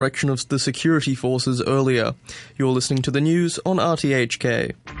direction of the security forces earlier. You're listening to the news on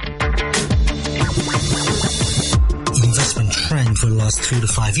RTHK. Investment trend for the last 2 to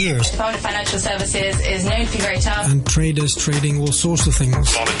 5 years. The world of financial services is known to be very tough. And traders trading all sorts of things.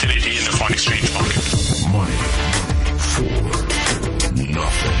 Volatility in the foreign exchange market. Money for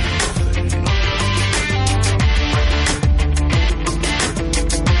nothing.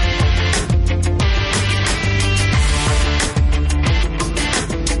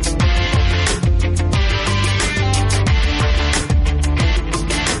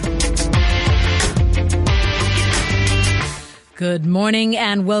 Good morning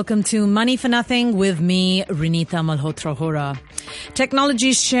and welcome to Money for Nothing with me, Renita Malhotra Hora.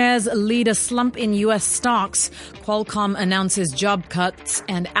 Technology shares lead a slump in U.S. stocks. Qualcomm announces job cuts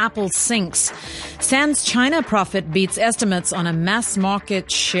and Apple sinks. Sands China profit beats estimates on a mass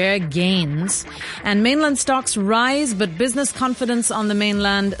market share gains. And mainland stocks rise, but business confidence on the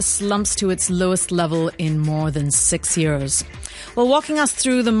mainland slumps to its lowest level in more than 6 years. Well, walking us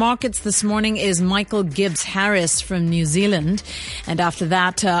through the markets this morning is Michael Gibbs-Harris from New Zealand. And after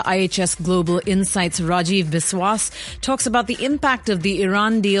that, IHS Global Insights' Rajiv Biswas talks about the impact of the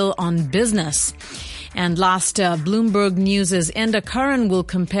Iran deal on business. And last, Bloomberg News' Enda Curran will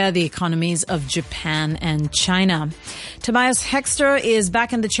compare the economies of Japan and China. Tobias Hexter is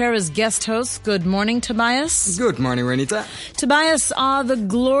back in the chair as guest host. Good morning, Tobias. Good morning, Renita. Tobias, are the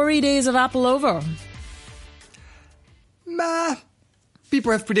glory days of Apple over?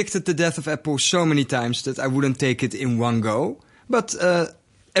 People have predicted the death of Apple so many times that I wouldn't take it in one go. But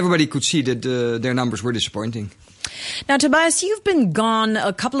everybody could see that their numbers were disappointing. Now, Tobias, you've been gone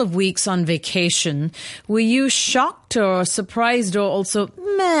a couple of weeks on vacation. Were you shocked or surprised or also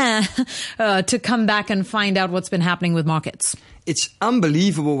to come back and find out what's been happening with markets? It's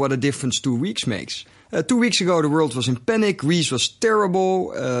unbelievable what a difference 2 weeks makes. 2 weeks ago, the world was in panic. Greece was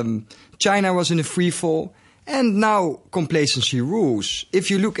terrible. China was in a free fall. And now complacency rules. If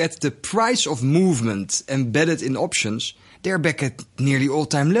you look at the price of movement embedded in options, they're back at nearly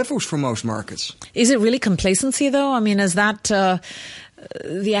all-time levels for most markets. Is it really complacency, though? I mean, is that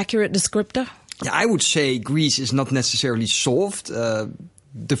the accurate descriptor? Yeah, I would say Greece is not necessarily solved.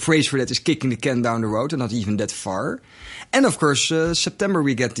 The phrase for that is kicking the can down the road and not even that far. And of course, September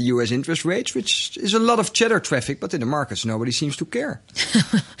we get the US interest rates, which is a lot of cheddar traffic, but in the markets nobody seems to care.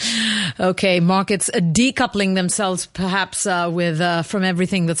 Okay, markets decoupling themselves perhaps from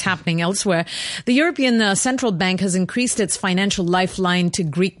everything that's happening elsewhere. The European Central Bank has increased its financial lifeline to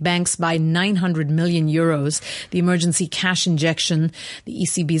Greek banks by 900 million euros. The emergency cash injection, the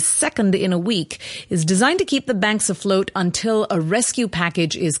ECB's second in a week, is designed to keep the banks afloat until a rescue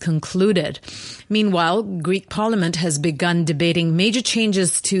package is concluded. Meanwhile, Greek Parliament has begun debating major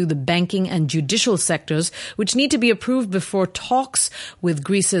changes to the banking and judicial sectors, which need to be approved before talks with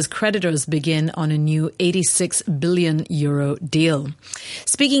Greece's creditors begin on a new 86 billion euro deal.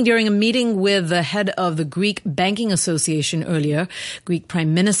 Speaking during a meeting with the head of the Greek Banking Association earlier, Greek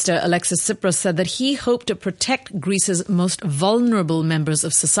Prime Minister Alexis Tsipras said that he hoped to protect Greece's most vulnerable members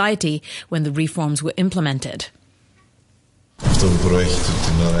of society when the reforms were implemented.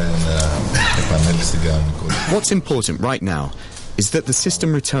 What's important right now is that the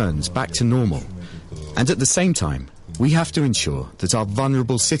system returns back to normal. And at the same time, we have to ensure that our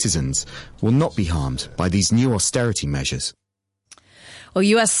vulnerable citizens will not be harmed by these new austerity measures. Well,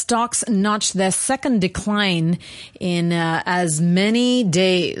 U.S. stocks notched their second decline in as many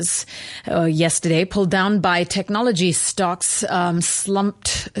days yesterday, pulled down by technology stocks,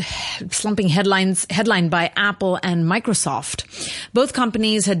 slumping headlined by Apple and Microsoft. Both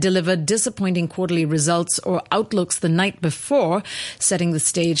companies had delivered disappointing quarterly results or outlooks the night before, setting the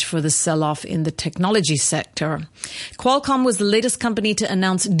stage for the sell-off in the technology sector. Qualcomm was the latest company to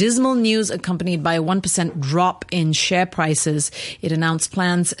announce dismal news accompanied by a 1% drop in share prices. It announced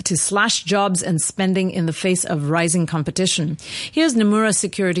plans to slash jobs and spending in the face of rising competition. Here's Nomura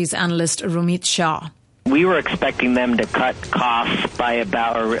Securities analyst Romit Shah. We were expecting them to cut costs by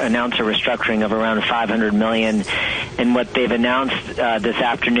or announce a restructuring of around $500 million. And what they've announced this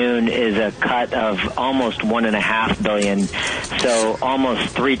afternoon is a cut of almost $1.5 billion. So almost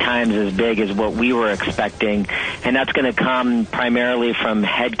 3 times as big as what we were expecting. And that's going to come primarily from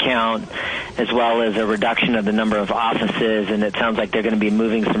headcount as well as a reduction of the number of offices. And it sounds like they're going to be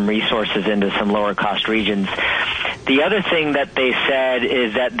moving some resources into some lower cost regions. The other thing that they said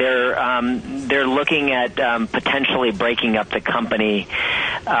is that they're looking at potentially breaking up the company,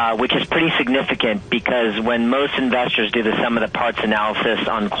 which is pretty significant because when most investors do the sum of the parts analysis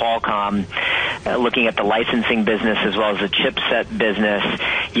on Qualcomm, looking at the licensing business as well as the chipset business,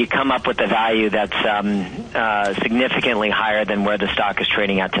 you come up with a value that's significantly higher than where the stock is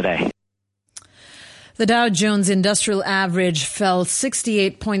trading at today. The Dow Jones Industrial Average fell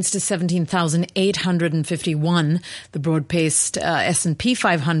 68 points to 17,851. The broad-based S&P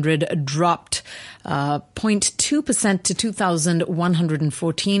 500 dropped 0.2% to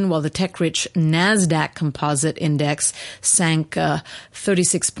 2,114, while the tech-rich NASDAQ Composite Index sank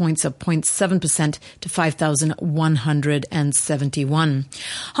 36 points, up 0.7% to 5,171.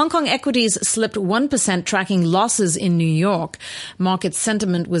 Hong Kong equities slipped 1%, tracking losses in New York. Market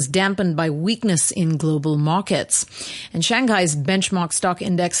sentiment was dampened by weakness in global markets. And Shanghai's benchmark stock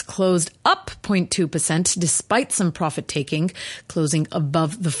index closed up 0.2% despite some profit-taking, closing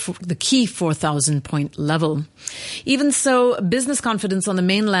above the key 4,000-point level. Even so, business confidence on the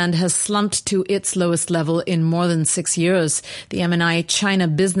mainland has slumped to its lowest level in more than 6 years. The MNI China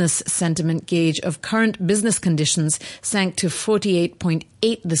Business Sentiment Gauge of current business conditions sank to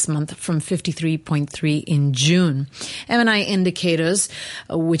 48.8 this month from 53.3 in June. MNI Indicators,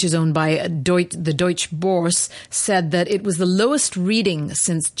 which is owned by the Deutsche Börse, said that it was the lowest reading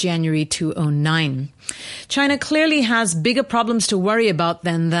since January 2009. China clearly has bigger problems to worry about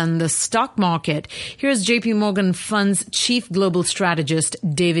than the stock market. Here's JP Morgan Fund's chief global strategist,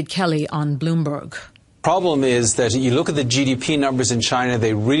 David Kelly, on Bloomberg. Problem is that you look at the GDP numbers in China,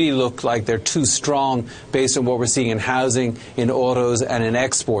 they really look like they're too strong based on what we're seeing in housing, in autos, and in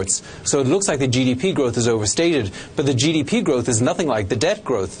exports. So it looks like the GDP growth is overstated, but the GDP growth is nothing like the debt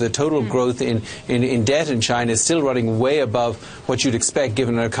growth. The total growth in debt in China is still running way above what you'd expect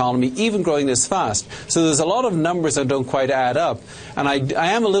given an economy even growing this fast. So there's a lot of numbers that don't quite add up. And I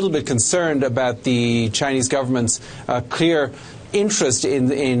am a little bit concerned about the Chinese government's clear interest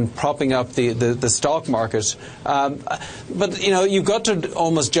in propping up the stock market, but you've got to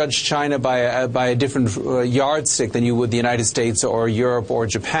almost judge China by a different yardstick than you would the United States or Europe or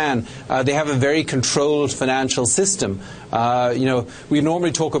Japan. They have a very controlled financial system. We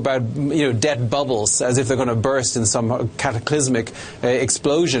normally talk about debt bubbles as if they're going to burst in some cataclysmic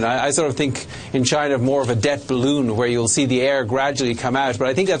explosion. I sort of think in China more of a debt balloon where you'll see the air gradually come out, but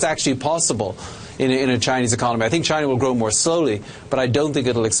I think that's actually possible in a Chinese economy. I think China will grow more slowly, but I don't think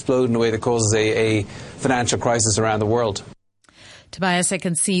it'll explode in a way that causes a financial crisis around the world. Tobias, I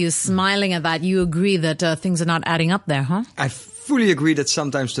can see you smiling at that. You agree that things are not adding up there, huh? I fully agree that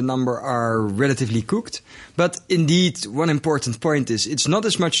sometimes the numbers are relatively cooked. But indeed, one important point is it's not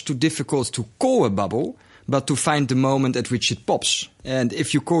as much too difficult to call a bubble, but to find the moment at which it pops. And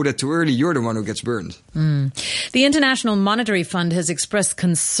if you call that too early, you're the one who gets burned. The International Monetary Fund has expressed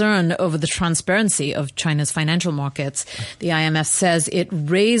concern over the transparency of China's financial markets. The IMF says it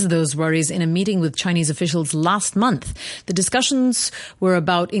raised those worries in a meeting with Chinese officials last month. The discussions were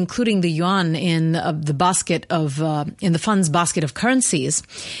about including the yuan in the fund's basket of currencies.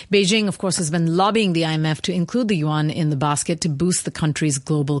 Beijing, of course, has been lobbying the IMF to include the yuan in the basket to boost the country's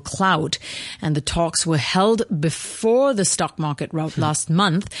global clout. And the talks were held before the stock market rout last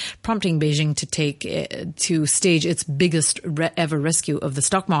month, prompting Beijing to stage its biggest ever rescue of the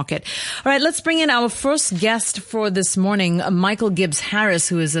stock market. All right, let's bring in our first guest for this morning, Michael Gibbs Harris,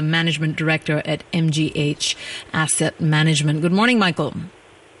 who is a management director at MGH Asset Management. Good morning, Michael.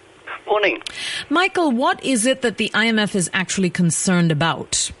 Morning. Michael, what is it that the IMF is actually concerned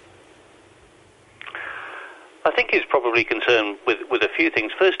about? I think he's probably concerned with a few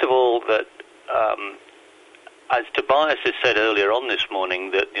things. First of all, that as Tobias has said earlier on this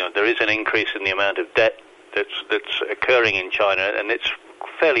morning, that there is an increase in the amount of debt that's occurring in China, and it's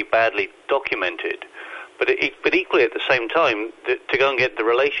fairly badly documented. But equally at the same time, to go and get the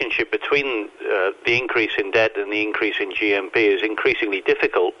relationship between the increase in debt and the increase in GMP is increasingly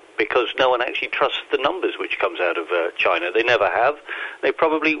difficult because no one actually trusts the numbers which comes out of China. They never have. They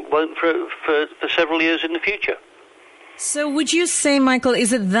probably won't for several years in the future. So would you say, Michael,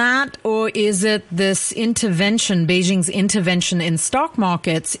 is it that, or is it this intervention, Beijing's intervention in stock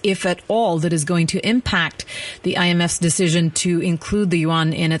markets, if at all, that is going to impact the IMF's decision to include the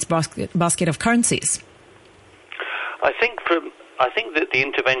yuan in its basket of currencies? I think that the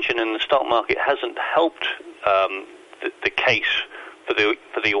intervention in the stock market hasn't helped the case for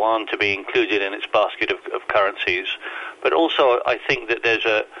the yuan to be included in its basket of currencies, but also I think that there's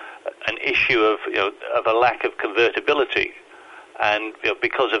an issue of a lack of convertibility, and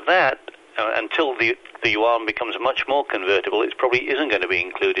because of that, until the yuan becomes much more convertible, it probably isn't going to be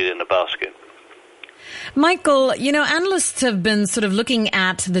included in the basket. Michael, analysts have been sort of looking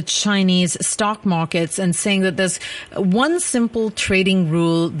at the Chinese stock markets and saying that there's one simple trading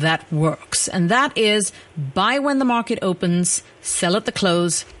rule that works, and that is buy when the market opens, sell at the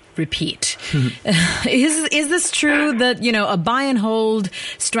close, repeat. Is this true that, a buy and hold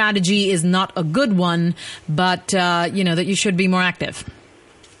strategy is not a good one, but, that you should be more active?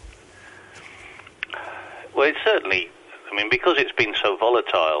 Well, it's certainly, because it's been so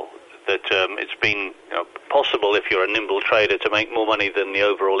volatile that it's been possible if you're a nimble trader to make more money than the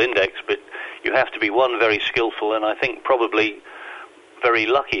overall index, but you have to be, one, very skillful, and I think probably very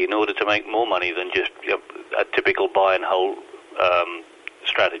lucky in order to make more money than just a typical buy and hold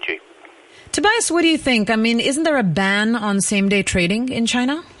strategy. Tobias, what do you think? Isn't there a ban on same-day trading in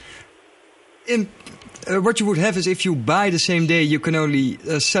China? What you would have is if you buy the same day, you can only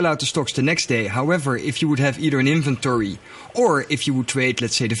sell out the stocks the next day. However, if you would have either an inventory or if you would trade,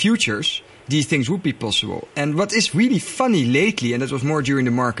 let's say, the futures, these things would be possible. And what is really funny lately, and that was more during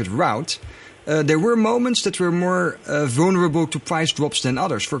the market rout, there were moments that were more vulnerable to price drops than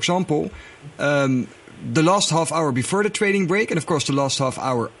others. For example, the last half hour before the trading break and, of course, the last half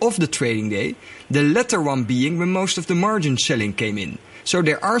hour of the trading day, the latter one being when most of the margin selling came in. So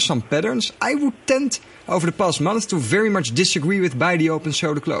there are some patterns. I would tend, over the past month, to very much disagree with buy the open,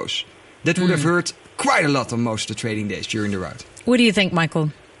 sell the close. That would have hurt quite a lot on most of the trading days during the rout. What do you think,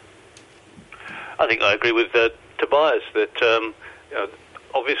 Michael? I think I agree with Tobias that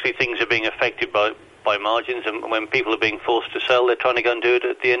obviously things are being affected by margins, and when people are being forced to sell, they're trying to go and do it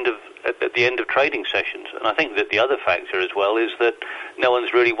at the end of trading sessions. And I think that the other factor as well is that no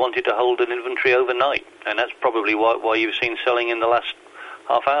one's really wanted to hold an inventory overnight, and that's probably why you've seen selling in the last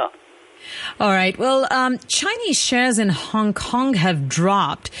half hour. All right. Well, Chinese shares in Hong Kong have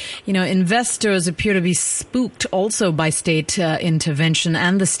dropped. Investors appear to be spooked also by state intervention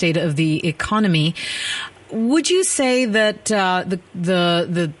and the state of the economy. Would you say that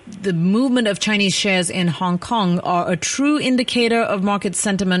the movement of Chinese shares in Hong Kong are a true indicator of market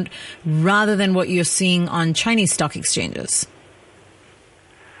sentiment rather than what you're seeing on Chinese stock exchanges?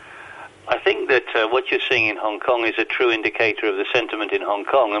 I think that what you're seeing in Hong Kong is a true indicator of the sentiment in Hong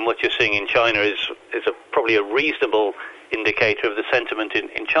Kong, and what you're seeing in China is probably a reasonable indicator of the sentiment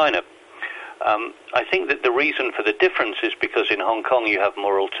in China. I think that the reason for the difference is because in Hong Kong you have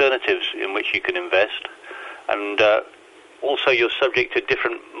more alternatives in which you can invest, and also you're subject to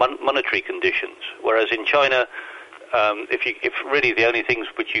different monetary conditions. Whereas in China, if really the only things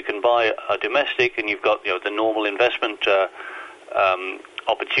which you can buy are domestic, and you've got the normal investment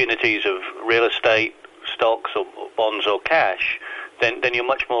opportunities of real estate, stocks, or bonds, or cash, then you're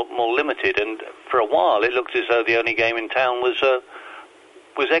much more limited. And for a while, it looked as though the only game in town was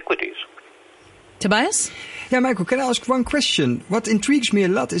equities. Tobias? Yeah, Michael, can I ask one question? What intrigues me a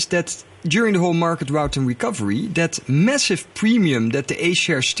lot is that during the whole market rout and recovery, that massive premium that the A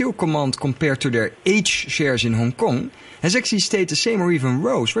shares still command compared to their H shares in Hong Kong has actually stayed the same or even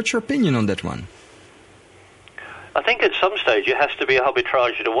rose. What's your opinion on that one? I think at some stage it has to be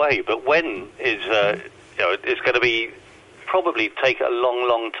arbitraged away, but when is it's going to be probably take a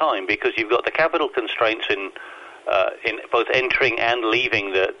long time, because you've got the capital constraints in both entering and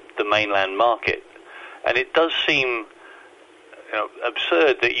leaving the mainland market, and it does seem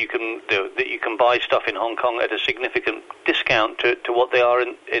absurd that you can buy stuff in Hong Kong at a significant discount to what they are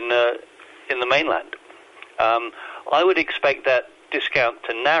in the mainland. I would expect that discount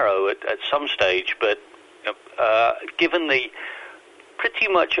to narrow at some stage, but given the pretty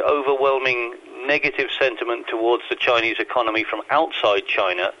much overwhelming negative sentiment towards the Chinese economy from outside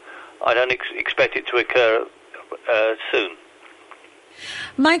China, I don't expect it to occur soon.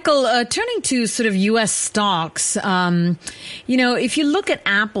 Michael, turning to sort of U.S. stocks, if you look at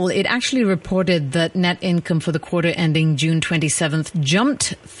Apple, it actually reported that net income for the quarter ending June 27th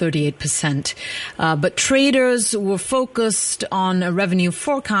jumped 38%. But traders were focused on a revenue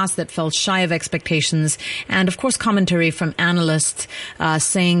forecast that fell shy of expectations. And, of course, commentary from analysts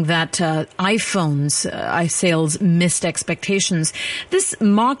saying that iPhones sales missed expectations. This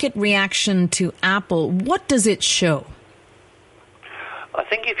market reaction to Apple, what does it show? I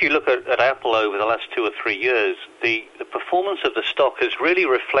think if you look at Apple over the last 2 or 3 years, the performance of the stock has really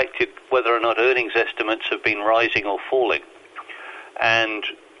reflected whether or not earnings estimates have been rising or falling. And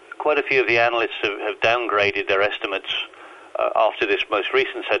quite a few of the analysts have downgraded their estimates after this most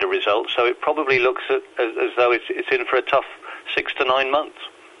recent set of results, so it probably looks as though it's in for a tough 6 to 9 months.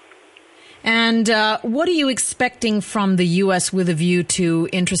 And what are you expecting from the U.S. with a view to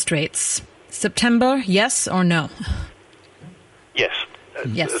interest rates? September, yes or no? Yes.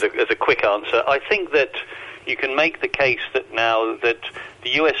 Yes. As a quick answer, I think that you can make the case that now that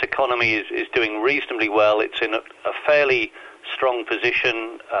the U.S. economy is doing reasonably well. It's in a fairly strong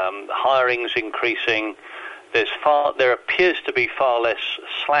position. Hiring's increasing. There appears to be far less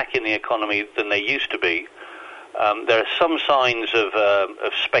slack in the economy than there used to be. There are some signs of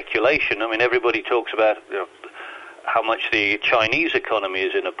speculation. I mean, everybody talks about how much the Chinese economy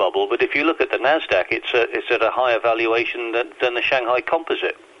is in a bubble, but if you look at the Nasdaq, it's at a higher valuation than the Shanghai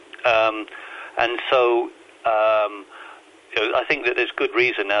Composite, and so I think that there's good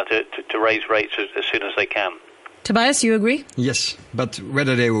reason now to raise rates as soon as they can. Tobias, you agree? Yes, but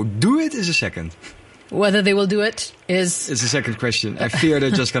whether they will do it is a second. Whether they will do it is... It's a second question. I fear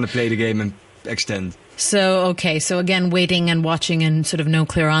they're just going to play the game and extend. So again, waiting and watching and sort of no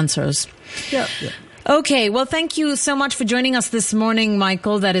clear answers. Yeah. Okay, well, thank you so much for joining us this morning,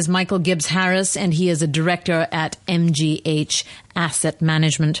 Michael. That is Michael Gibbs-Harris, and he is a director at MGH Asset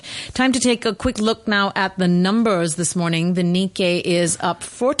Management. Time to take a quick look now at the numbers this morning. The Nikkei is up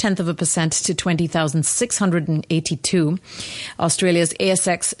 0.4% to 20,682. Australia's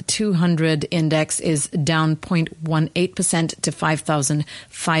ASX 200 index is down 0.18% to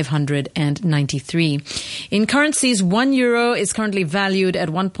 5,593. In currencies, €1 is currently valued at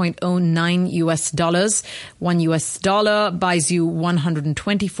 $1.09 US. $1 buys you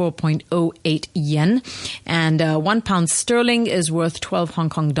 124.08 yen, and £1 sterling is worth 12 Hong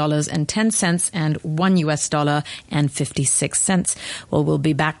Kong dollars and 10 cents, and $1 US and 56 cents. Well, we'll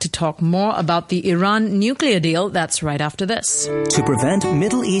be back to talk more about the Iran nuclear deal. That's right after this. To prevent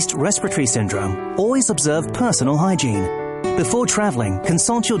Middle East respiratory syndrome, always observe personal hygiene. Before traveling,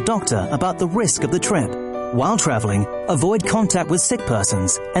 consult your doctor about the risk of the trip. While traveling, avoid contact with sick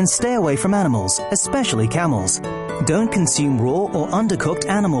persons and stay away from animals, especially camels. Don't consume raw or undercooked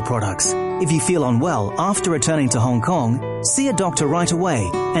animal products. If you feel unwell after returning to Hong Kong, see a doctor right away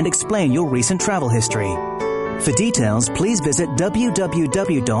and explain your recent travel history. For details, please visit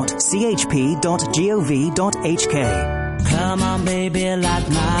www.chp.gov.hk. Come on, baby, light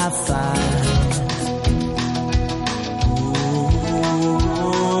my fire.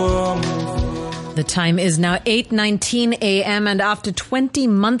 The time is now 8:19 a.m. and after 20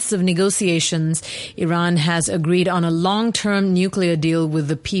 months of negotiations, Iran has agreed on a long-term nuclear deal with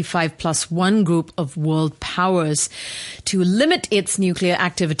the P5+1 group of world powers to limit its nuclear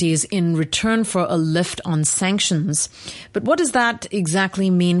activities in return for a lift on sanctions. But what does that exactly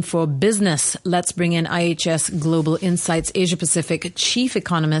mean for business? Let's bring in IHS Global Insights Asia Pacific Chief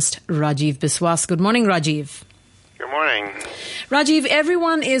Economist Rajiv Biswas. Good morning, Rajiv. Good morning. Rajiv,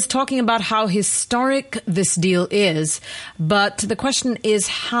 everyone is talking about how historic this deal is, but the question is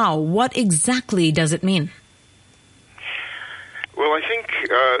how? What exactly does it mean? Well, I think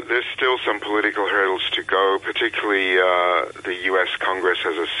there's still some political hurdles to go, particularly the U.S. Congress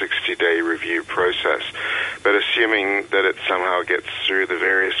has a 60-day review process. But assuming that it somehow gets through the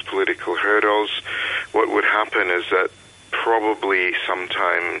various political hurdles, what would happen is that probably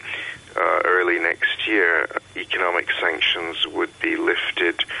sometime early next year, economic sanctions would be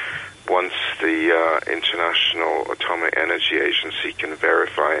lifted once the International Atomic Energy Agency can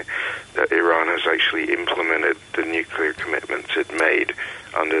verify that Iran has actually implemented the nuclear commitments it made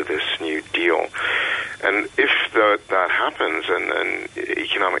under this new deal. And if that happens and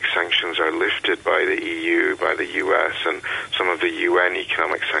economic sanctions are lifted by the EU, by the US, and some of the UN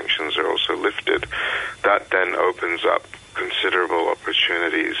economic sanctions are also lifted, that then opens up considerable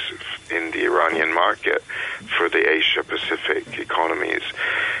opportunities in the Iranian market for the Asia-Pacific economies.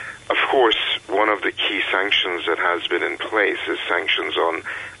 Of course, one of the key sanctions that has been in place is sanctions on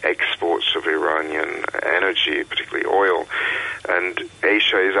exports of Iranian energy, particularly oil. And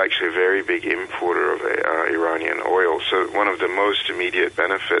Asia is actually a very big importer of Iranian oil. So one of the most immediate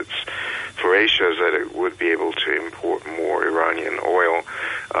benefits for Asia is that it would be able to import more Iranian oil.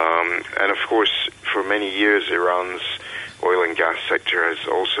 And of course, for many years, Iran's oil and gas sector has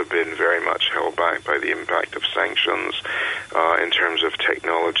also been very much held back by the impact of sanctions in terms of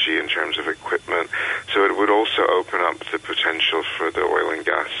technology, in terms of equipment. So it would also open up the potential for the oil and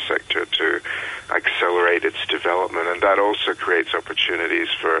gas sector to accelerate its development. And that also creates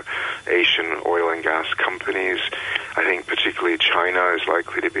opportunities for Asian oil and gas companies. I think particularly China is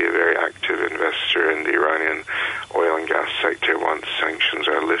likely to be a very active investor in the Iranian oil and gas sector once sanctions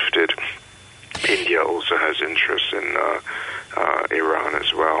are lifted. India also has interest in Iran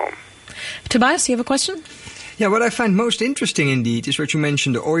as well. Tobias, you have a question? Yeah, what I find most interesting indeed is what you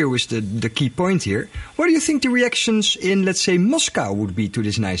mentioned, the oil is the key point here. What do you think the reactions in, let's say, Moscow would be to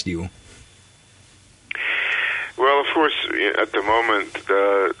this nice deal? Well, of course, at the moment,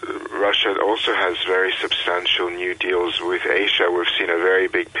 Russia also has very substantial new deals with Asia. We've seen a very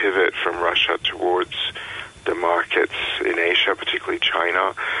big pivot from Russia towards the markets in Asia, particularly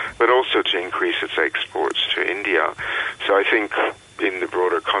China, but also to increase its exports to India. So I think in the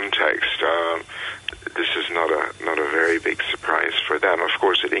broader context, this is not a very big surprise for them. Of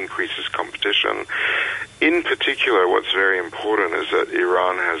course, it increases competition. In particular, what's very important is that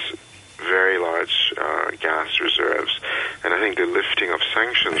Iran has very large gas reserves, and I think the lifting of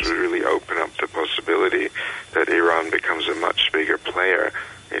sanctions would really open up the possibility that Iran becomes a much bigger player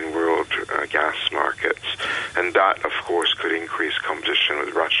in world gas markets, and that, of course, could increase competition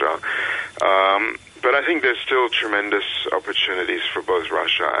with Russia. But I think there's still tremendous opportunities for both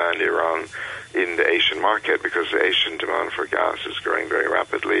Russia and Iran in the Asian market, because the Asian demand for gas is growing very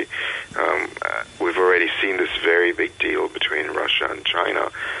rapidly. We've already seen this very big deal between Russia and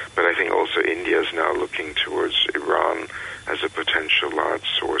China, but I think also India is now looking towards Iran as a potential large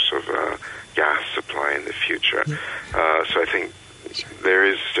source of gas supply in the future. So I think there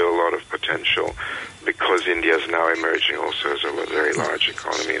is still a lot of potential, because India is now emerging also as a very large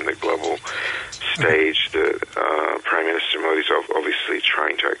economy in the global stage. The Prime Minister Modi is obviously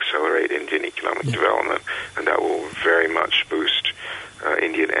trying to accelerate Indian economic development, and that will very much boost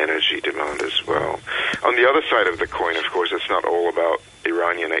Indian energy demand as well. On the other side of the coin, of course, it's not all about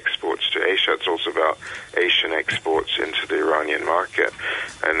Iranian exports to Asia. It's also about Asian exports into the Iranian market.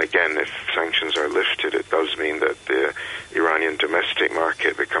 And again, if sanctions are lifted, it does mean that the Iranian domestic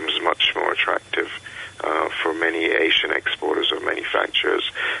market becomes much more attractive for many Asian exporters or manufacturers.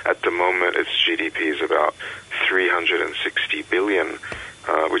 At the moment, its GDP is about 360 billion,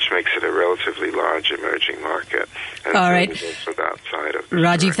 which makes it a relatively large emerging market. And all right. Also that side of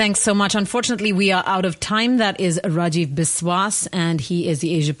Rajiv, thanks so much. Unfortunately, we are out of time. That is Rajiv Biswas, and he is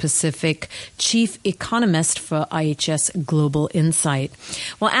the Asia Pacific chief economist for IHS Global Insight.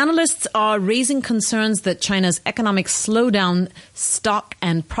 Well, analysts are raising concerns that China's economic slowdown, stock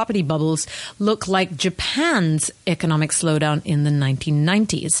and property bubbles look like Japan's economic slowdown in the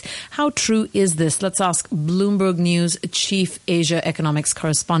 1990s. How true is this? Let's ask Bloomberg News chief Asia economics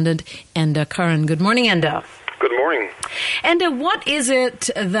correspondent Enda Curran. Good morning, Enda. Good morning. Enda, what is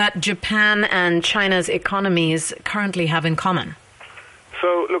it that Japan and China's economies currently have in common?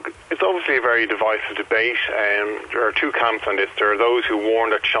 So, look, it's obviously a very divisive debate. There are two camps on this. There are those who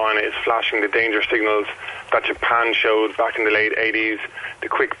warn that China is flashing the danger signals that Japan showed back in the late 80s, the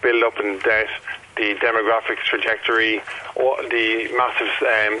quick build-up in debt, the demographics trajectory, the massive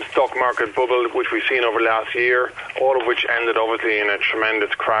stock market bubble which we've seen over the last year, all of which ended obviously in a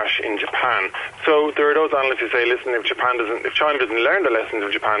tremendous crash in Japan. So there are those analysts who say, listen, if China doesn't learn the lessons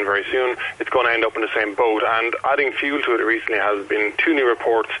of Japan very soon, it's going to end up in the same boat. And adding fuel to it recently has been two new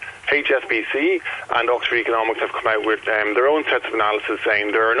reports. HSBC and Oxford Economics have come out with their own sets of analysis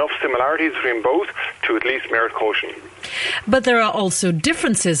saying there are enough similarities between both to at least merit caution. But there are also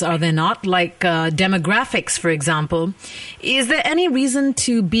differences, are there not? Like demographics, for example. Is there any reason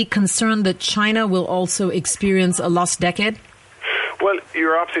to be concerned that China will also experience a lost decade? Well,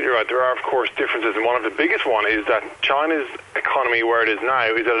 you're absolutely right. There are, of course, differences, and one of the biggest one is that China's economy, where it is now,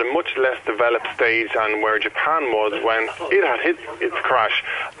 is at a much less developed stage than where Japan was when it had hit its crash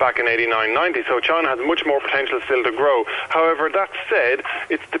back in 89-90. So China has much more potential still to grow. However, that said,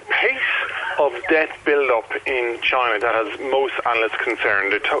 it's the pace of debt build-up in China that has most analysts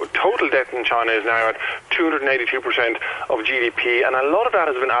concerned. The total debt in China is now at 282% of GDP, and a lot of that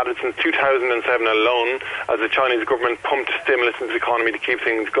has been added since 2007 alone, as the Chinese government pumped stimulus into the economy to keep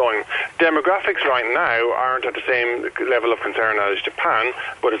things going. Demographics right now aren't at the same level of concern as Japan,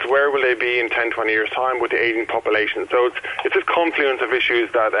 but it's where will they be in 10, 20 years' time with the aging population. So it's a confluence of issues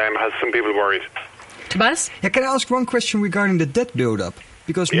that has some people worried. Tobias? Yeah, can I ask one question regarding the debt build-up?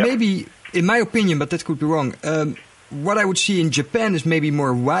 Because maybe, in my opinion, but that could be wrong, what I would see in Japan is maybe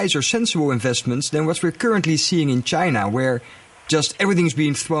more wise or sensible investments than what we're currently seeing in China, where just everything's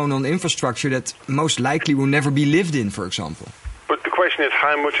being thrown on infrastructure that most likely will never be lived in, for example. But the question is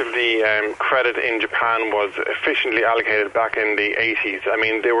how much of the credit in Japan was efficiently allocated back in the 80s. I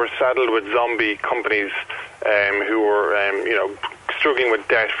mean, they were saddled with zombie companies who were, struggling with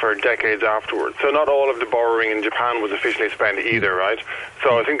debt for decades afterwards. So not all of the borrowing in Japan was efficiently spent either, right?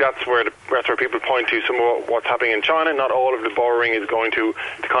 So I think that's where people point to some of what's happening in China. Not all of the borrowing is going to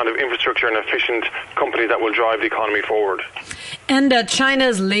the kind of infrastructure and efficient companies that will drive the economy forward. And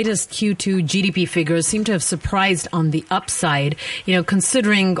China's latest Q2 GDP figures seem to have surprised on the upside.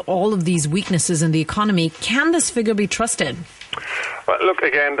 Considering all of these weaknesses in the economy, can this figure be trusted? Well, look,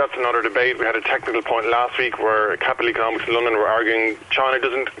 again, that's another debate. We had a technical point last week where Capital Economics in London were arguing China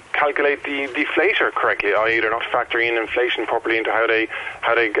doesn't calculate the deflator correctly, i.e. they're not factoring in inflation properly into how they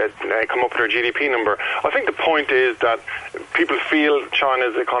come up with their GDP number. I think the point is that people feel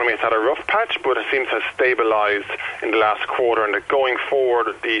China's economy has had a rough patch, but it seems to have stabilised in the last quarter, and that going forward,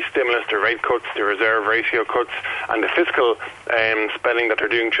 the stimulus, the rate cuts, the reserve ratio cuts, and the fiscal spending that they're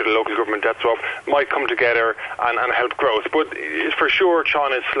doing through the local government debt swap might come together and help growth. But for sure,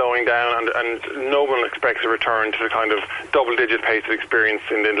 China is slowing down, and no one expects a return to the kind of double-digit pace it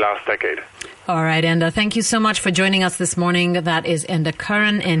experienced in the last decade. All right, Enda, thank you so much for joining us this morning. That is Enda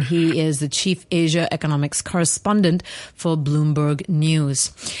Curran, and he is the Chief Asia Economics Correspondent for Bloomberg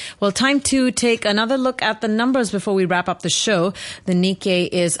News. Well, time to take another look at the numbers before we wrap up the show. The Nikkei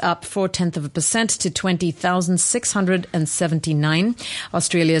is up 0.4% to 20,679.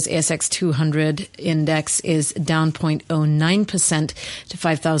 Australia's ASX 200 index is down 0.09% to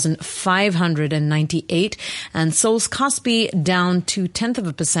 5,598. And Seoul's Kospi down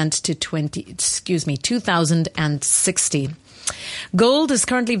 0.2% to 2,060. Gold is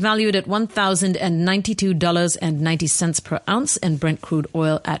currently valued at $1,092.90 per ounce, and Brent crude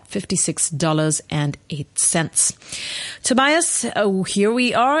oil at $56.08. Tobias, here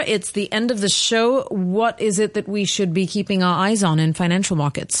we are. It's the end of the show. What is it that we should be keeping our eyes on in financial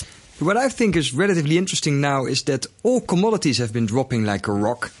markets? What I think is relatively interesting now is that all commodities have been dropping like a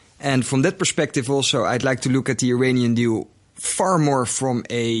rock. And from that perspective also, I'd like to look at the Iranian deal far more from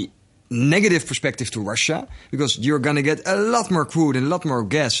a negative perspective to Russia, because you're going to get a lot more crude and a lot more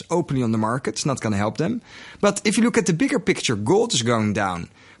gas openly on the market. It's not going to help them. But if you look at the bigger picture, gold is going down,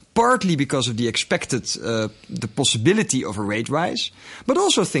 partly because of the expected, the possibility of a rate rise, but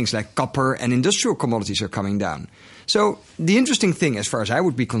also things like copper and industrial commodities are coming down. So the interesting thing, as far as I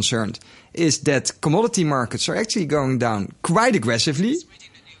would be concerned, is that commodity markets are actually going down quite aggressively.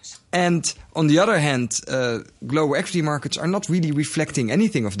 And on the other hand, global equity markets are not really reflecting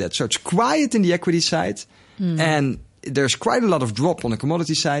anything of that. So it's quiet in the equity side, and there's quite a lot of drop on the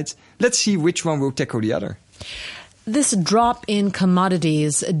commodity side. Let's see which one will tackle the other. This drop in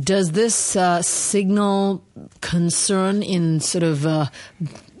commodities, does this signal concern in sort of the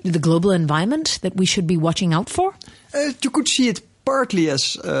global environment that we should be watching out for? You could see it partly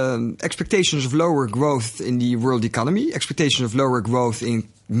as expectations of lower growth in the world economy, expectations of lower growth in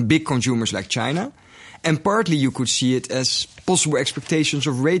big consumers like China, and partly you could see it as possible expectations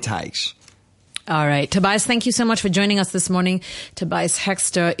of rate hikes. All right. Tobias, thank you so much for joining us this morning. Tobias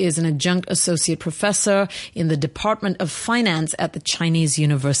Hexter is an adjunct associate professor in the Department of Finance at the Chinese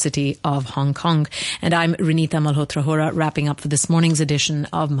University of Hong Kong. And I'm Renita Malhotra Hora, wrapping up for this morning's edition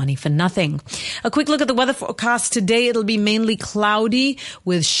of Money for Nothing. A quick look at the weather forecast today. It'll be mainly cloudy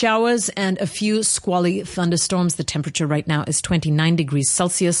with showers and a few squally thunderstorms. The temperature right now is 29 degrees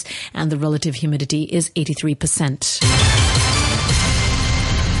Celsius and the relative humidity is 83%.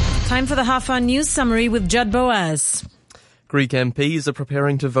 Time for the half-hour news summary with Judd Boaz. Greek MPs are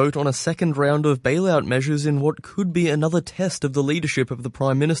preparing to vote on a second round of bailout measures in what could be another test of the leadership of the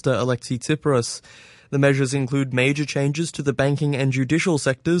Prime Minister, Alexis Tsipras. The measures include major changes to the banking and judicial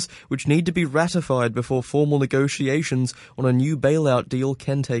sectors, which need to be ratified before formal negotiations on a new bailout deal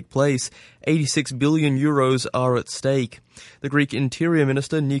can take place. 86 billion euros are at stake. The Greek Interior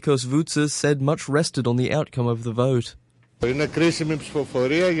Minister, Nikos Voutsis, said much rested on the outcome of the vote. It's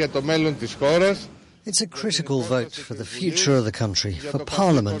a critical vote for the future of the country, for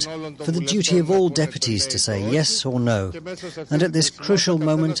Parliament, for the duty of all deputies to say yes or no. And at this crucial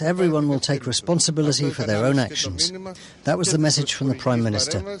moment, everyone will take responsibility for their own actions. That was the message from the Prime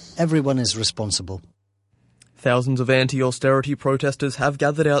Minister. Everyone is responsible. Thousands of anti-austerity protesters have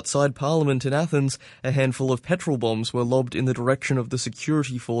gathered outside Parliament in Athens. A handful of petrol bombs were lobbed in the direction of the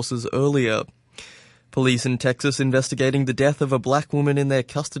security forces earlier. Police in Texas investigating the death of a black woman in their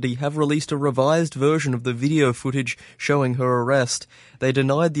custody have released a revised version of the video footage showing her arrest. They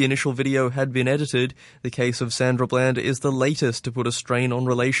denied the initial video had been edited. The case of Sandra Bland is the latest to put a strain on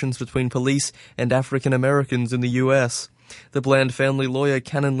relations between police and African Americans in the U.S. The Bland family lawyer,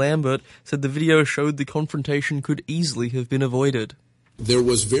 Cannon Lambert, said the video showed the confrontation could easily have been avoided. There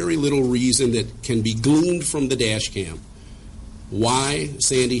was very little reason that can be gleaned from the dash cam why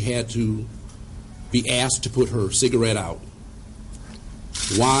Sandy had to be asked to put her cigarette out,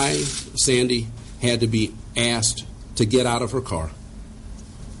 why Sandy had to be asked to get out of her car,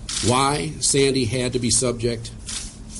 why Sandy had to be subject